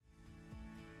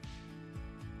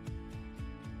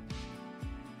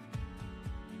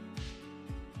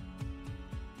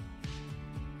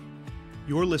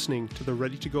You're listening to the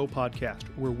Ready to Go podcast,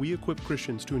 where we equip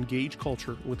Christians to engage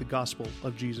culture with the gospel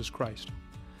of Jesus Christ.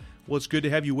 Well, it's good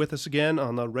to have you with us again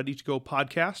on the Ready to Go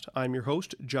podcast. I'm your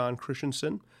host, John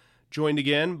Christensen, joined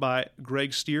again by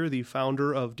Greg Stier, the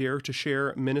founder of Dare to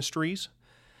Share Ministries.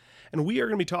 And we are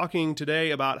going to be talking today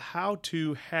about how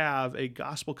to have a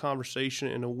gospel conversation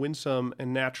in a winsome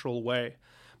and natural way.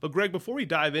 But Greg, before we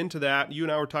dive into that, you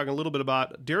and I were talking a little bit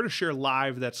about Dare to Share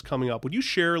Live that's coming up. Would you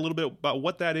share a little bit about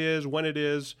what that is, when it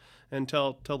is, and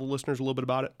tell the listeners a little bit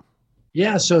about it?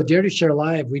 Yeah, so Dare to Share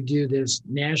Live, we do this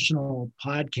national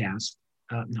podcast.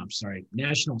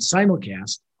 National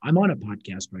simulcast. I'm on a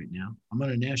podcast right now. I'm on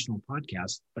a national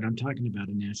podcast, but I'm talking about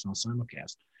a national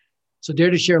simulcast. So Dare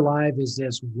to Share Live is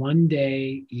this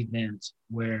one-day event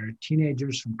where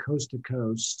teenagers from coast to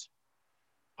coast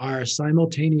are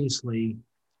simultaneously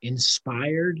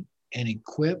inspired and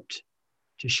equipped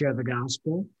to share the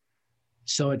gospel.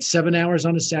 So it's 7 hours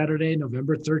on a Saturday,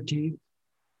 November 13th.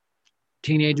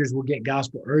 Teenagers will get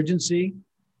gospel urgency,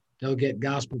 they'll get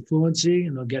gospel fluency,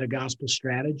 and they'll get a gospel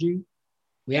strategy.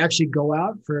 We actually go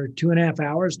out for 2.5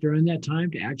 hours during that time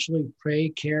to actually pray,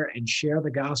 care, and share the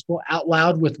gospel out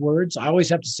loud with words. I always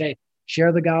have to say,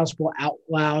 share the gospel out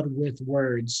loud with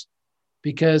words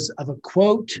because of a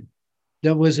quote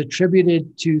that was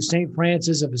attributed to St.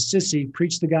 Francis of Assisi: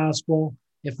 preach the gospel,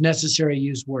 if necessary,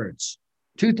 use words.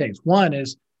 Two things. One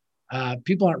is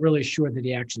people aren't really sure that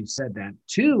he actually said that.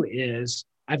 Two is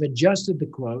I've adjusted the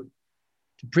quote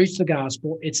to preach the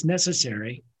gospel. It's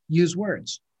necessary, use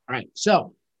words. All right.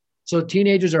 So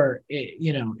teenagers are,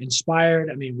 inspired.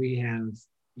 I mean, we have,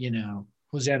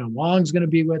 Hosanna Wong's going to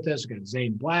be with us. We got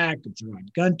Zane Black,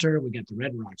 Gerard Gunter. We got the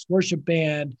Red Rocks Worship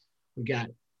Band. We got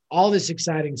all this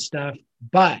exciting stuff,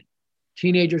 but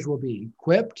teenagers will be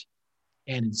equipped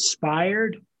and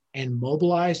inspired and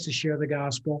mobilized to share the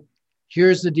gospel.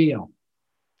 Here's the deal.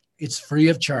 It's free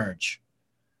of charge.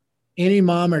 Any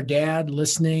mom or dad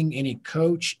listening, any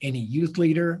coach, any youth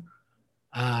leader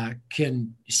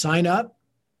can sign up.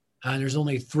 There's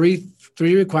only three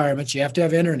requirements. You have to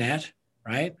have internet,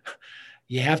 right?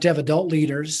 You have to have adult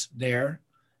leaders there,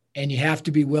 and you have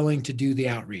to be willing to do the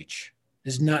outreach.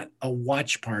 This is not a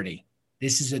watch party.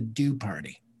 This is a do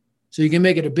party. So you can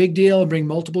make it a big deal and bring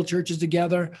multiple churches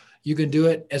together. You can do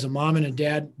it as a mom and a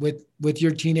dad with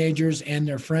your teenagers and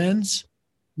their friends.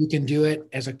 You can do it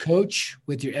as a coach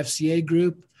with your FCA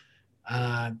group.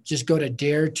 Just go to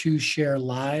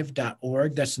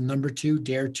daretosharelive.org. That's the number 2,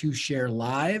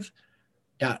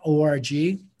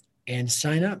 daretosharelive.org, and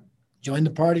sign up. Join the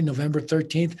party November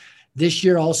 13th. This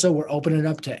year also, we're opening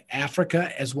up to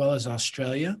Africa as well as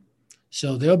Australia.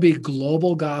 So there'll be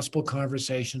global gospel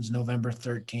conversations November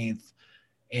 13th.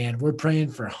 And we're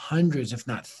praying for hundreds, if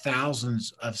not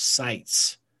thousands, of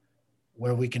sites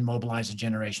where we can mobilize a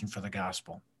generation for the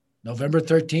gospel. November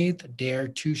 13th,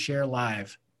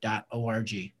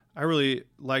 daretosharelive.org. I really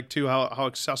like, too, how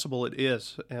accessible it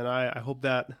is. And I hope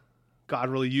that God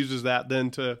really uses that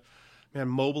then to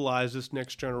mobilize this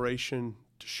next generation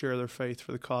to share their faith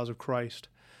for the cause of Christ.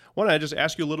 I want to just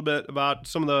ask you a little bit about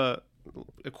some of the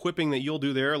equipping that you'll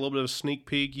do there, a little bit of a sneak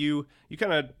peek. You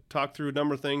kind of talk through a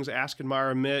number of things, ask, admire,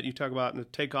 admit. You talk about the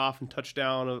takeoff and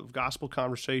touchdown of gospel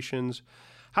conversations.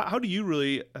 How do you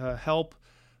really help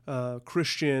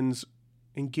Christians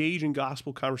engage in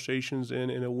gospel conversations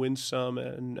in a winsome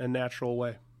and natural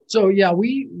way? So, yeah,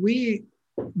 we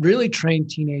really train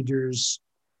teenagers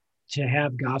to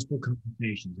have gospel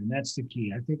conversations, and that's the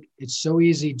key. I think it's so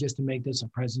easy just to make this a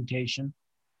presentation,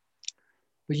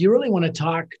 but you really want to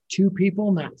talk to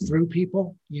people, not through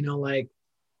people,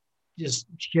 just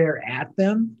share at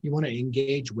them. You want to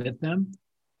engage with them.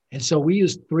 And so we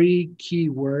use 3 key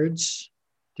words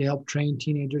to help train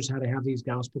teenagers how to have these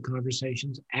gospel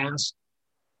conversations: ask,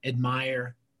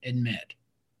 admire, admit.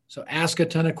 So ask a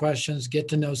ton of questions, get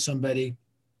to know somebody,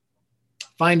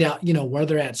 find out, where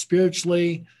they're at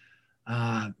spiritually.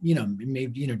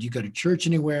 Maybe, do you go to church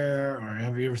anywhere, or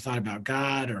have you ever thought about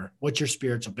God, or what's your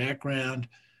spiritual background?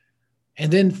 And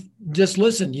then just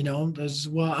listen,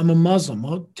 well, I'm a Muslim.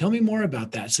 Well, tell me more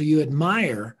about that. So you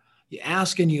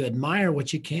ask and you admire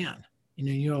what you can.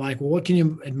 You're like, well, what can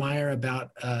you admire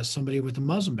about somebody with a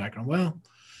Muslim background? Well,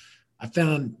 I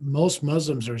found most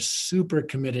Muslims are super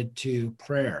committed to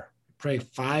prayer. Pray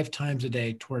 5 times a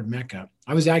day toward Mecca.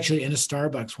 I was actually in a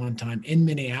Starbucks one time in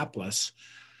Minneapolis,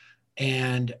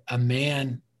 and a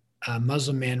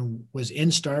Muslim man was in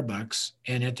Starbucks,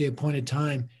 and at the appointed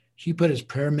time, he put his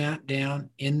prayer mat down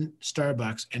in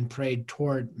Starbucks and prayed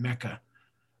toward Mecca.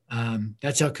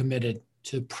 That's how committed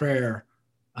to prayer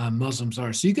Muslims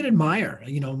are. So you can admire,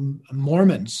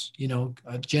 Mormons,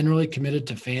 generally committed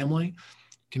to family,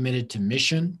 committed to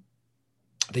mission,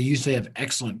 They usually have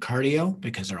excellent cardio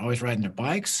because they're always riding their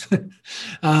bikes.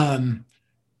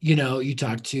 You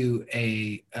talk to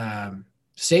a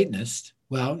Satanist,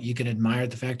 well, you can admire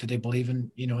the fact that they believe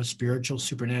in, a spiritual,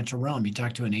 supernatural realm. You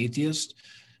talk to an atheist,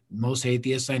 most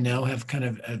atheists I know have kind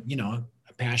of, a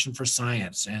passion for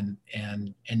science and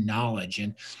knowledge,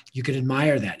 and you can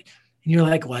admire that. And you're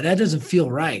like, well, that doesn't feel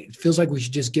right. It feels like we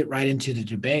should just get right into the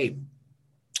debate.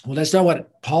 Well, that's not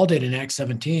what Paul did in Acts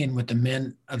 17 with the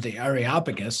men of the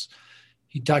Areopagus.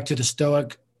 He talked to the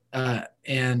Stoic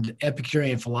and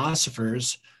Epicurean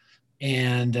philosophers,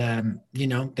 and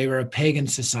they were a pagan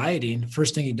society. And the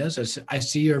first thing he does is, I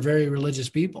see you're very religious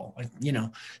people.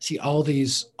 See all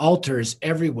these altars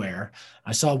everywhere.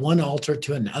 I saw one altar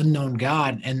to an unknown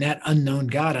God, and that unknown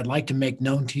God I'd like to make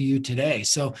known to you today.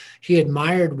 So he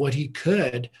admired what he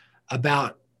could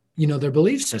about their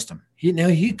belief system.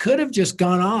 He could have just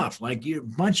gone off like, you a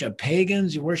bunch of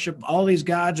pagans, you worship all these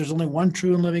gods, there's only one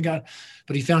true and living God.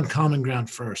 But he found common ground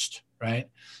first, right?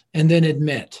 And then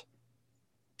admit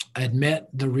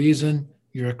the reason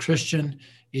you're a Christian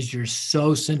is you're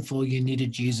so sinful you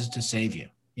needed Jesus to save you.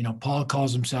 Paul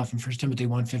calls himself in 1 Timothy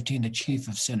 1:15 the chief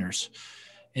of sinners.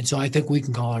 And so I think we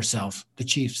can call ourselves the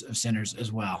chiefs of sinners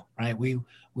as well, right? We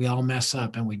all mess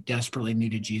up, and we desperately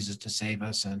needed Jesus to save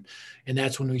us. And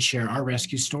that's when we share our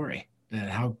rescue story, that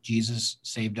how Jesus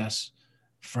saved us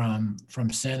from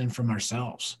sin and from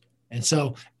ourselves. And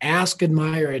so ask,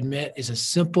 admire, admit is a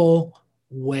simple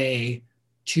way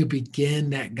to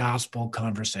begin that gospel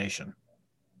conversation.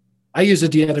 I used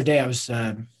it the other day. I was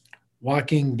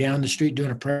walking down the street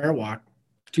doing a prayer walk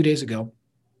 3 days ago.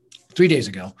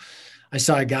 I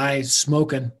saw a guy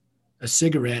smoking a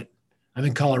cigarette. I'm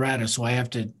in Colorado, so I have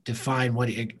to define what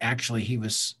he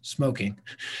was smoking.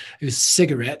 It was a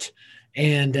cigarette.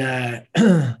 And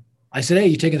I said, hey,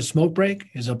 you taking a smoke break?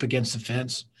 He was up against the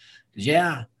fence. He said,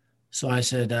 yeah. So I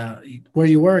said, where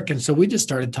do you work? And so we just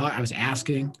started talking. I was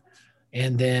asking.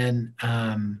 And then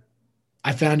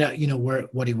I found out,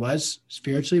 what he was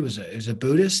spiritually was a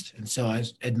Buddhist. And so I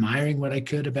was admiring what I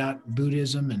could about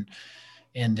Buddhism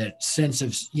and that sense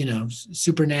of,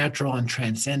 supernatural and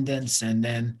transcendence. And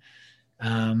then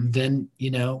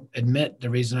admit the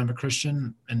reason I'm a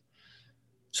Christian. And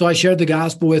so I shared the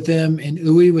gospel with him, and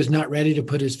Uwe was not ready to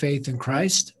put his faith in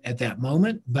Christ at that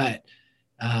moment, but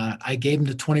I gave him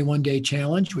the 21-day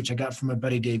challenge, which I got from my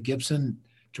buddy Dave Gibson,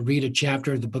 to read a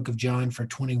chapter of the book of John for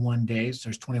 21 days.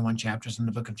 There's 21 chapters in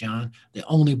the book of John, the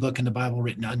only book in the Bible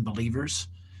written to unbelievers,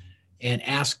 and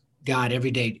ask God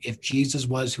every day, if Jesus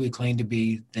was who he claimed to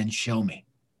be, then show me,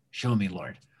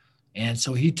 Lord. And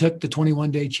so he took the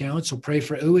 21-day challenge. So pray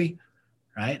for Uwe,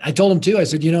 right? I told him too, I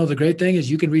said, the great thing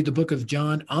is you can read the book of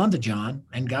John on the John,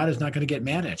 and God is not going to get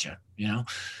mad at you,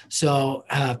 So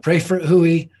pray for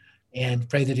Uwe and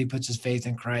pray that he puts his faith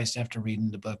in Christ after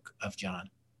reading the book of John.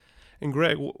 And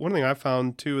Greg, one thing I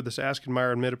found too with this ask,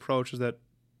 admire, admit approach is that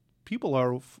people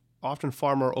are often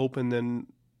far more open than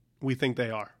we think they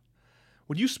are.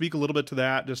 Would you speak a little bit to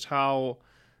that? Just how,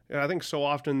 I think so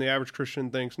often the average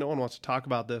Christian thinks no one wants to talk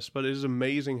about this, but it is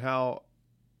amazing how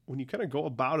when you kind of go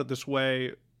about it this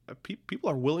way, people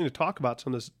are willing to talk about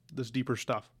some of this deeper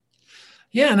stuff.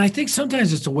 Yeah, and I think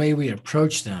sometimes it's the way we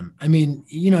approach them. I mean,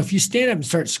 if you stand up and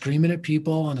start screaming at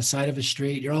people on the side of a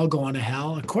street, you're all going to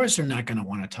hell. Of course, they're not going to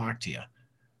want to talk to you.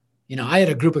 I had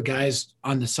a group of guys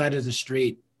on the side of the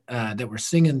street that were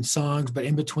singing songs, but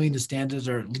in between the stanzas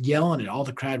are yelling at all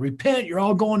the crowd, repent, you're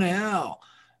all going to hell.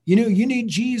 You need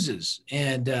Jesus.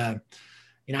 And,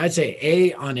 I'd say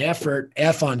A on effort,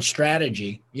 F on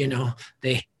strategy.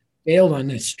 They failed on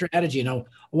this strategy. I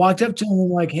walked up to them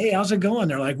like, hey, how's it going?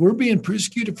 They're like, we're being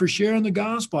persecuted for sharing the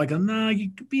gospel. I go, no, you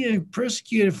could be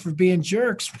persecuted for being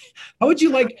jerks. How would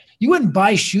you wouldn't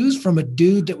buy shoes from a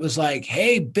dude that was like,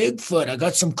 hey, Bigfoot, I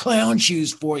got some clown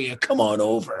shoes for you. Come on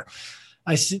over.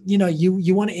 I said,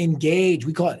 you want to engage.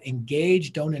 We call it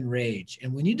engage, don't enrage.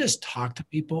 And when you just talk to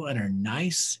people and are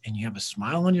nice and you have a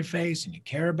smile on your face and you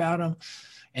care about them,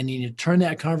 and you turn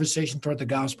that conversation toward the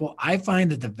gospel, I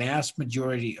find that the vast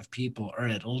majority of people are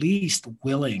at least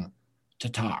willing to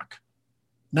talk.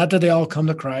 Not that they all come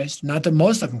to Christ, not that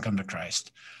most of them come to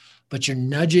Christ, but you're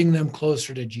nudging them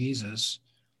closer to Jesus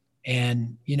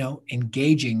and,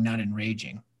 engaging, not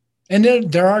enraging. And then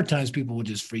there are times people will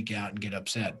just freak out and get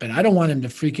upset, but I don't want them to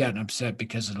freak out and upset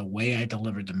because of the way I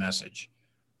delivered the message.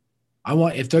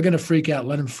 If they're going to freak out,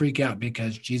 let them freak out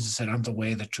because Jesus said, I'm the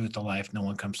way, the truth, the life. No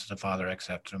one comes to the Father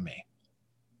except through me.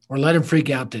 Or let them freak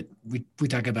out that we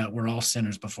talk about we're all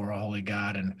sinners before a holy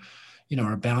God and,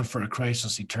 are bound for a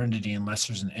Christless eternity unless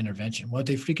there's an intervention. Well, if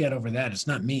they freak out over that, it's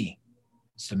not me.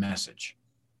 It's the message.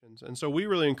 questions. And so we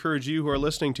really encourage you who are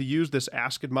listening to use this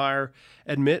Ask, Admire,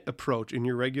 Admit approach in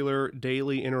your regular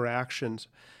daily interactions.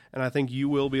 And I think you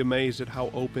will be amazed at how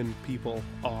open people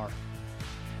are.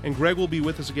 And Greg will be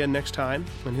with us again next time,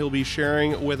 and he'll be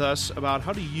sharing with us about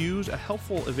how to use a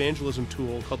helpful evangelism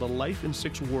tool called the Life in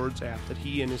 6 Words app that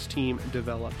he and his team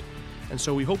developed. And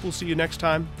so we hope we'll see you next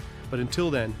time. But until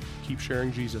then, keep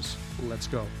sharing Jesus. Let's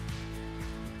go.